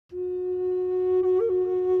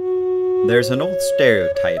There's an old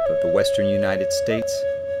stereotype of the western United States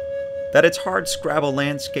that its hard-scrabble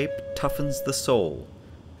landscape toughens the soul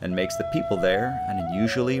and makes the people there an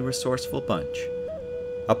unusually resourceful bunch.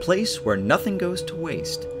 A place where nothing goes to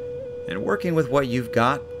waste, and working with what you've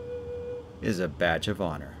got is a badge of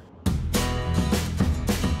honor.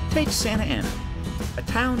 Take Santa Ana, a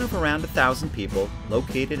town of around 1,000 people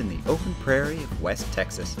located in the open prairie of West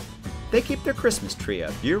Texas. They keep their Christmas tree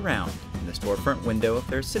up year-round in the storefront window of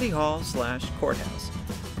their city hall/courthouse.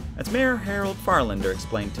 As Mayor Harold Farlander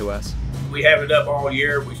explained to us, we have it up all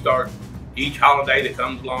year. We start each holiday that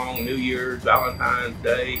comes along, New Year's, Valentine's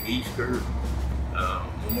Day, Easter,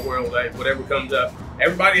 Memorial Day, whatever comes up.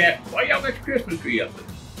 Everybody asks, why y'all got your Christmas tree up?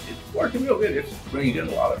 It's working real good. It's bringing in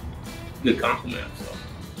a lot of good compliments. So.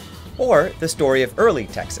 Or the story of early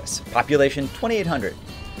Texas, population 2,800.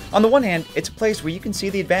 On the one hand, it's a place where you can see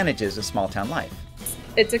the advantages of small-town life.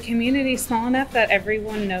 It's a community small enough that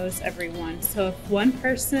everyone knows everyone. So if one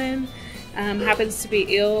person happens to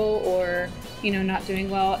be ill or not doing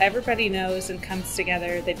well, everybody knows and comes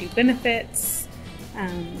together. They do benefits,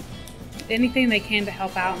 anything they can to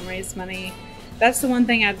help out and raise money. That's the one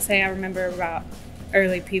thing I'd say I remember about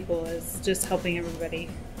early people, is just helping everybody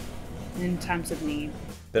in times of need.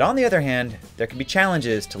 But on the other hand, there can be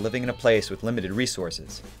challenges to living in a place with limited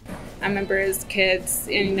resources. I remember as kids,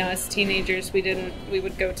 as teenagers, we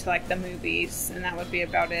would go to like the movies, and that would be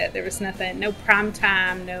about it. There was nothing, no prime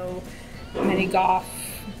time, no mini golf,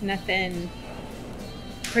 nothing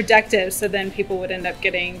productive, so then people would end up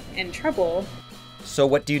getting in trouble. So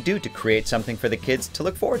what do you do to create something for the kids to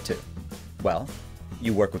look forward to? Well,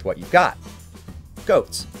 you work with what you've got.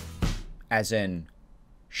 Goats. As in,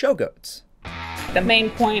 show goats. The main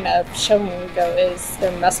point of showing a goat is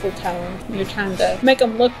their muscle tone. You're trying to make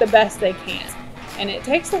them look the best they can. And it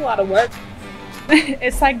takes a lot of work.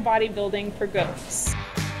 It's like bodybuilding for goats.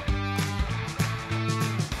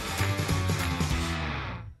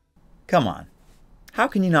 Come on. How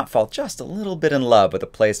can you not fall just a little bit in love with a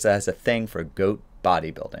place that has a thing for goat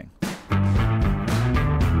bodybuilding?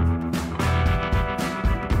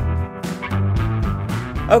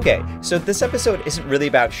 Okay, so this episode isn't really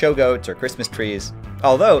about show goats or Christmas trees,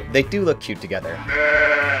 although they do look cute together.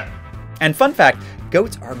 And fun fact,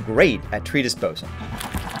 goats are great at tree disposal.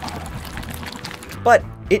 But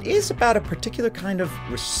it is about a particular kind of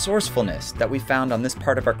resourcefulness that we found on this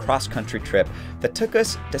part of our cross-country trip that took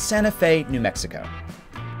us to Santa Fe, New Mexico.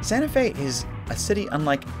 Santa Fe is a city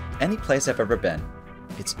unlike any place I've ever been.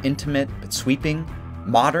 It's intimate but sweeping,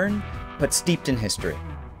 modern but steeped in history.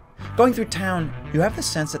 Going through town, you have the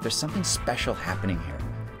sense that there's something special happening here,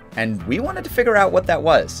 and we wanted to figure out what that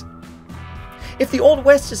was. If the Old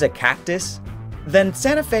West is a cactus, then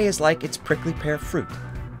Santa Fe is like its prickly pear fruit.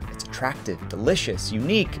 It's attractive, delicious,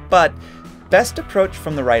 unique, but best approached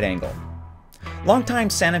from the right angle. Longtime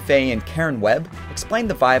Santa Fe and Karen Webb explained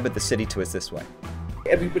the vibe of the city to us this way.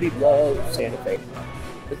 Everybody loves Santa Fe,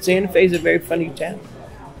 but Santa Fe is a very funny town.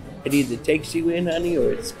 It either takes you in, honey,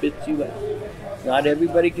 or it spits you out. Not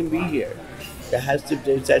everybody can be here.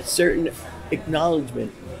 There's that certain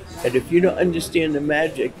acknowledgement that if you don't understand the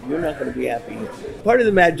magic, you're not going to be happy here. Part of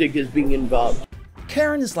the magic is being involved.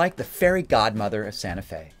 Karen is like the fairy godmother of Santa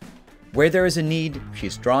Fe. Where there is a need,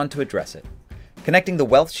 she's drawn to address it, connecting the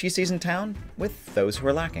wealth she sees in town with those who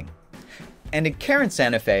are lacking. And in Karen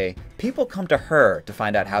Santa Fe, people come to her to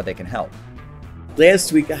find out how they can help.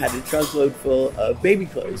 Last week I had a trunkload full of baby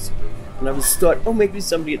clothes. And I was thought, maybe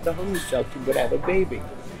somebody at the homeless shelter would have a baby.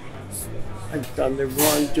 I was on the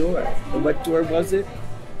wrong door. And what door was it?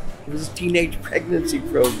 It was a teenage pregnancy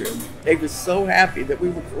program. They were so happy that we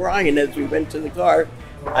were crying as we went to the car.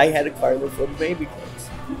 I had a car full of baby clothes.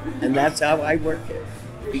 And that's how I work it.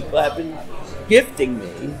 People have been gifting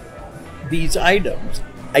me these items.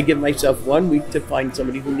 I give myself 1 week to find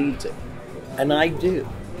somebody who needs it. And I do.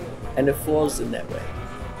 And it falls in that way.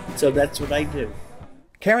 So that's what I do.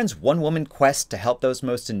 Karen's one-woman quest to help those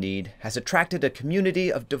most in need has attracted a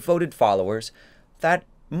community of devoted followers that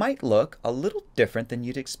might look a little different than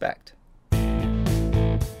you'd expect.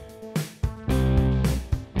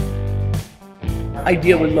 I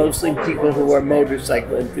deal with mostly people who are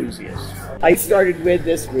motorcycle enthusiasts. I started with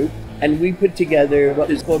this group, and we put together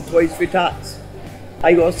what is called Toys for Tots.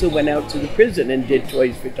 I also went out to the prison and did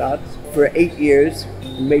Toys for Tots for 8 years,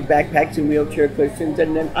 and made backpacks and wheelchair cushions,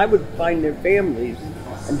 and then I would find their families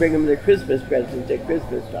and bring them their Christmas presents at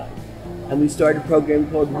Christmas time. And we started a program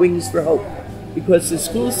called Wings for Hope, because the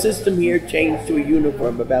school system here changed to a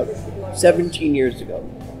uniform about 17 years ago.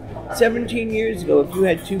 17 years ago, if you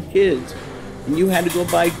had 2 kids and you had to go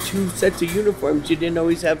buy 2 sets of uniforms, you didn't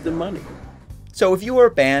always have the money. So if you were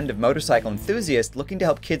a band of motorcycle enthusiasts looking to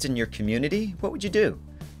help kids in your community, what would you do?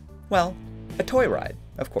 Well, a toy ride,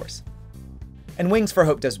 of course. And Wings for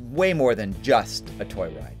Hope does way more than just a toy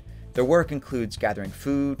ride. Their work includes gathering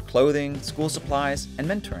food, clothing, school supplies, and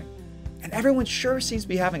mentoring. And everyone sure seems to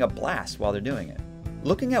be having a blast while they're doing it.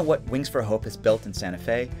 Looking at what Wings for Hope has built in Santa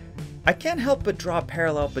Fe, I can't help but draw a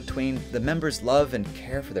parallel between the members' love and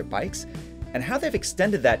care for their bikes and how they've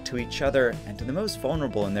extended that to each other and to the most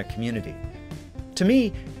vulnerable in their community. To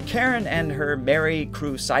me, Karen and her merry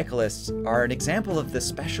crew cyclists are an example of the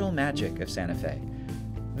special magic of Santa Fe.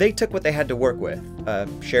 They took what they had to work with, a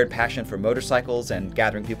shared passion for motorcycles and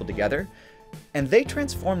gathering people together, and they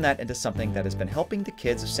transformed that into something that has been helping the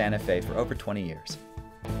kids of Santa Fe for over 20 years.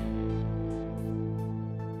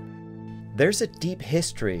 There's a deep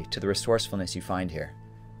history to the resourcefulness you find here.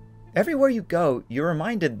 Everywhere you go, you're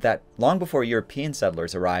reminded that long before European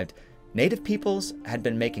settlers arrived, Native peoples had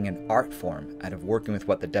been making an art form out of working with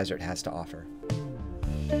what the desert has to offer.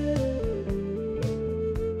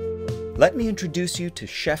 Let me introduce you to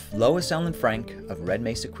Chef Lois Ellen Frank of Red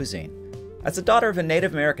Mesa Cuisine. As the daughter of a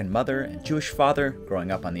Native American mother and Jewish father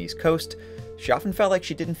growing up on the East Coast, she often felt like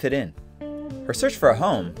she didn't fit in. Her search for a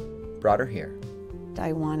home brought her here.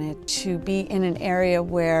 I wanted to be in an area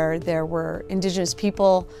where there were indigenous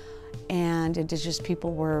people, and indigenous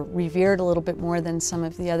people were revered a little bit more than some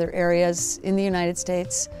of the other areas in the United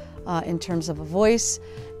States in terms of a voice,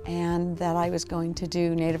 and that I was going to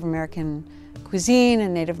do Native American cuisine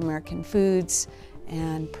and Native American foods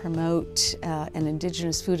and promote an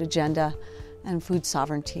indigenous food agenda and food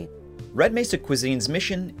sovereignty. Red Mesa Cuisine's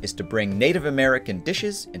mission is to bring Native American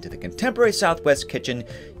dishes into the contemporary Southwest kitchen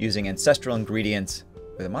using ancestral ingredients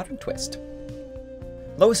with a modern twist.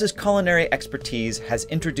 Lois's culinary expertise has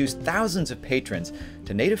introduced thousands of patrons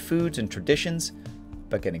to Native foods and traditions,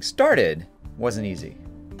 but getting started wasn't easy.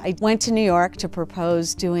 I went to New York to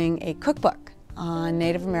propose doing a cookbook on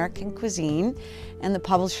Native American cuisine, and the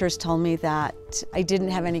publishers told me that I didn't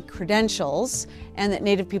have any credentials and that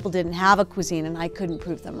Native people didn't have a cuisine, and I couldn't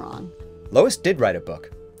prove them wrong. Lois did write a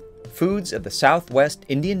book, Foods of the Southwest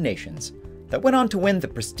Indian Nations, that went on to win the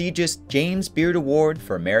prestigious James Beard Award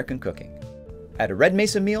for American Cooking. At a Red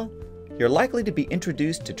Mesa meal, you're likely to be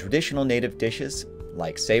introduced to traditional Native dishes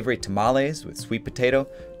like savory tamales with sweet potato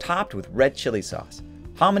topped with red chili sauce,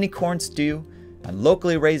 hominy corn stew, and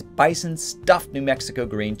locally raised bison stuffed New Mexico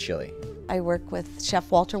green chili. I work with Chef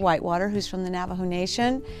Walter Whitewater, who's from the Navajo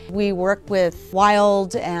Nation. We work with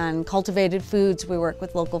wild and cultivated foods. We work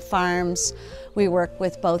with local farms. We work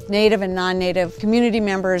with both Native and non-Native community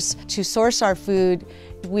members to source our food.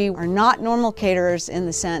 We are not normal caterers in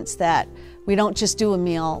the sense that we don't just do a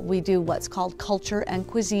meal. We do what's called culture and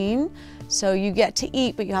cuisine. So you get to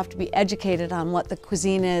eat, but you have to be educated on what the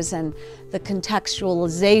cuisine is and the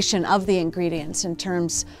contextualization of the ingredients in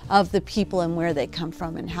terms of the people and where they come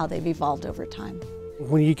from and how they've evolved over time.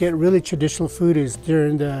 When you get really traditional food is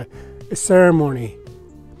during the ceremony.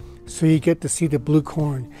 So you get to see the blue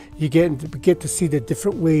corn. You get to see the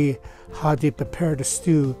different way how they prepare the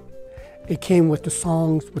stew. It came with the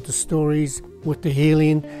songs, with the stories, with the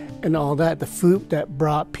healing and all that, the food that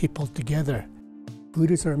brought people together.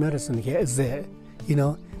 Food is our medicine, yeah, is it? You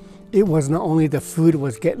know, it was not only the food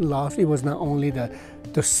was getting lost, it was not only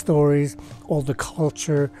the stories or the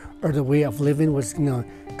culture or the way of living was, you know,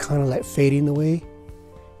 kind of like fading away.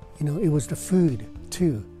 You know, it was the food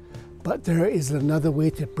too. But there is another way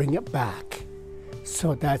to bring it back.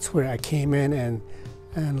 So that's where I came in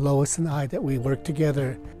and Lois and I, that we worked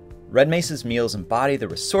together. Red Mesa's meals embody the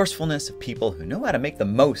resourcefulness of people who know how to make the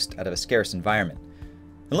most out of a scarce environment.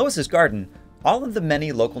 In Lois's garden, all of the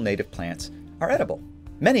many local native plants are edible,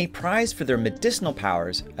 many prized for their medicinal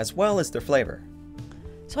powers as well as their flavor.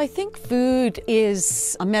 So I think food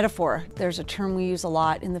is a metaphor. There's a term we use a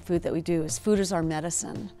lot in the food that we do, is food is our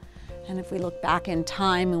medicine. And if we look back in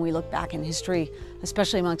time and we look back in history,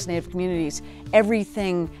 especially amongst Native communities,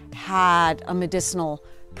 everything had a medicinal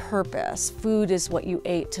purpose. Food is what you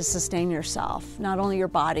ate to sustain yourself, not only your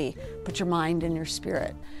body, but your mind and your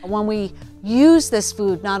spirit. When we use this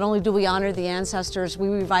food, not only do we honor the ancestors, we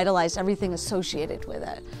revitalize everything associated with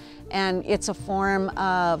it. And it's a form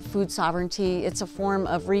of food sovereignty. It's a form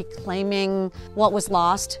of reclaiming what was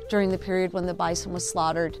lost during the period when the bison was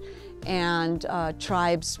slaughtered and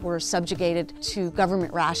tribes were subjugated to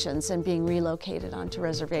government rations and being relocated onto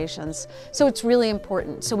reservations. So it's really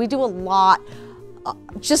important. So we do a lot,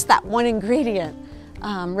 just that one ingredient,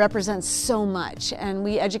 represents so much, and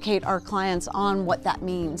we educate our clients on what that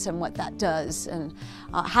means and what that does and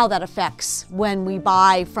how that affects when we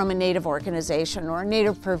buy from a native organization or a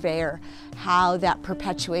native purveyor, how that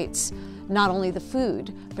perpetuates not only the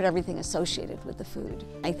food, but everything associated with the food.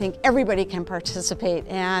 I think everybody can participate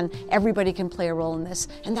and everybody can play a role in this,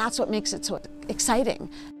 and that's what makes it so exciting.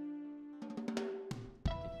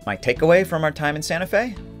 My takeaway from our time in Santa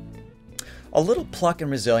Fe? A little pluck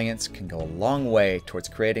and resilience can go a long way towards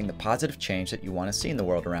creating the positive change that you want to see in the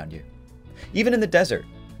world around you. Even in the desert,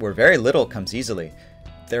 where very little comes easily,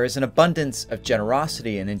 there is an abundance of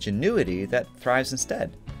generosity and ingenuity that thrives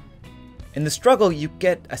instead. In the struggle, you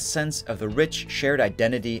get a sense of the rich shared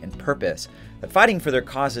identity and purpose that fighting for their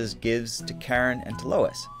causes gives to Karen and to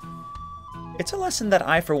Lois. It's a lesson that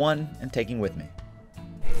I, for one, am taking with me.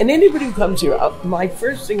 And anybody who comes here, my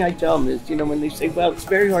first thing I tell them is, when they say, well, it's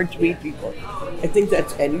very hard to meet people. I think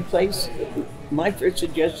that's any place. My first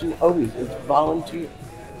suggestion always is volunteer.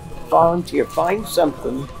 Volunteer. Find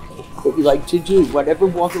something that you like to do, whatever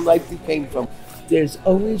walk of life you came from. There's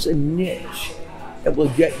always a niche that will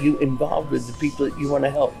get you involved with the people that you want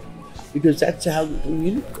to help. Because that's how the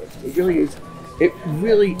community works. It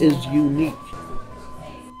really is unique.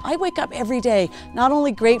 I wake up every day not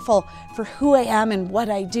only grateful for who I am and what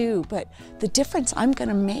I do, but the difference I'm going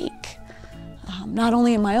to make, not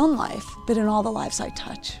only in my own life, but in all the lives I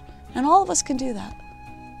touch. And all of us can do that.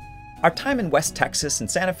 Our time in West Texas and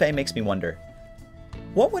Santa Fe makes me wonder,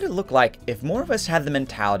 what would it look like if more of us had the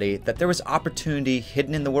mentality that there was opportunity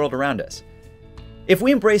hidden in the world around us? If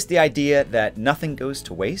we embraced the idea that nothing goes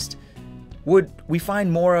to waste, would we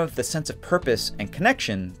find more of the sense of purpose and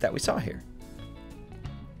connection that we saw here?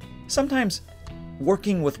 Sometimes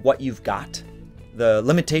working with what you've got, the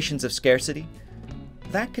limitations of scarcity,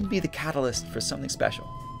 that could be the catalyst for something special.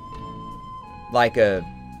 Like a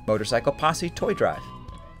motorcycle posse toy drive,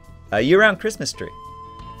 a year-round Christmas tree,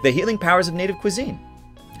 the healing powers of native cuisine,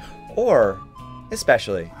 or,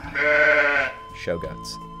 especially, show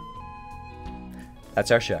goats.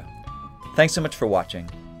 That's our show. Thanks so much for watching.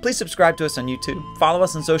 Please subscribe to us on YouTube, follow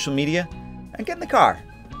us on social media, and get in the car,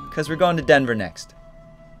 because we're going to Denver next.